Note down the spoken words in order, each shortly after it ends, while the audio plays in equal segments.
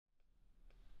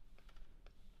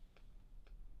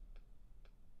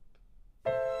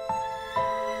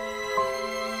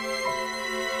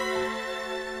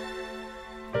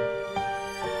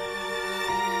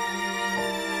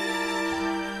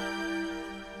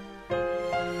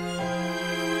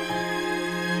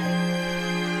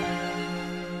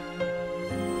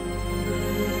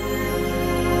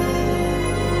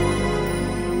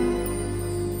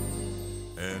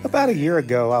About a year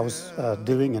ago, I was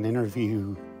doing an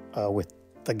interview with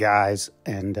the guys,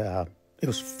 and it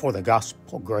was for the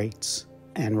Gospel Greats.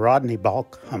 And Rodney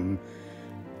Balcom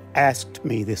asked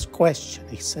me this question.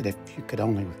 He said, if you could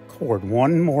only record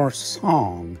one more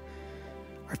song,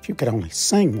 or if you could only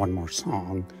sing one more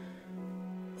song,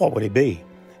 what would it be?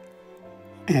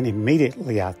 And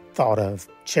immediately I thought of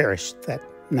Cherish That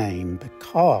Name,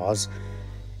 because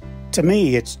to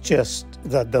me, it's just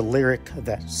the lyric of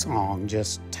that song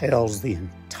just tells the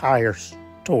entire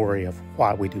story of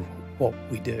why we do what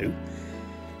we do.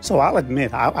 So I'll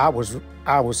admit, I was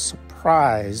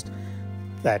surprised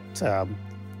that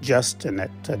Justin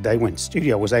at Daywind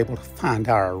Studio was able to find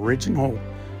our original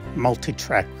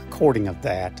multi-track recording of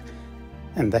that,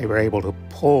 and they were able to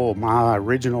pull my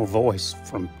original voice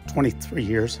from 23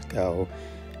 years ago,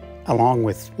 along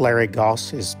with Larry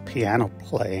Goss's piano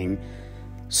playing,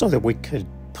 so that we could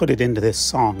put it into this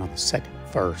song on the second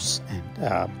verse.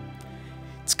 And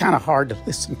it's kind of hard to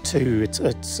listen to. It's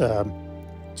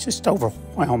just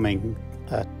overwhelming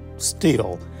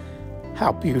still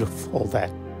how beautiful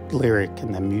that lyric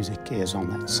and the music is on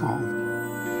that song.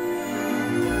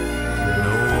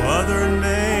 No other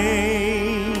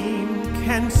name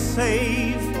can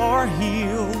save or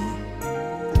heal.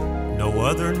 No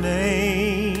other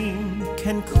name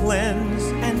can cleanse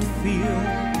and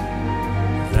feel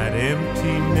that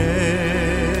emptiness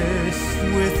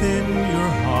within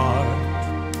your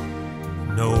heart.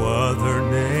 No other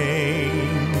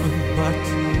name but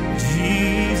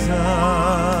Jesus.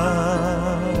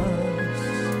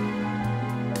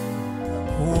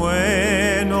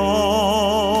 When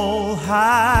all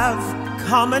have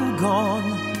come and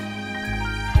gone,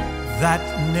 that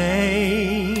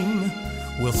name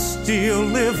will still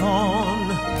live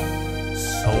on.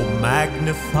 So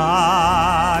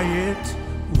magnify it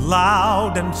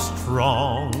loud and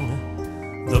strong,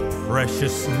 the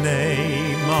precious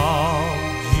name of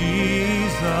Jesus.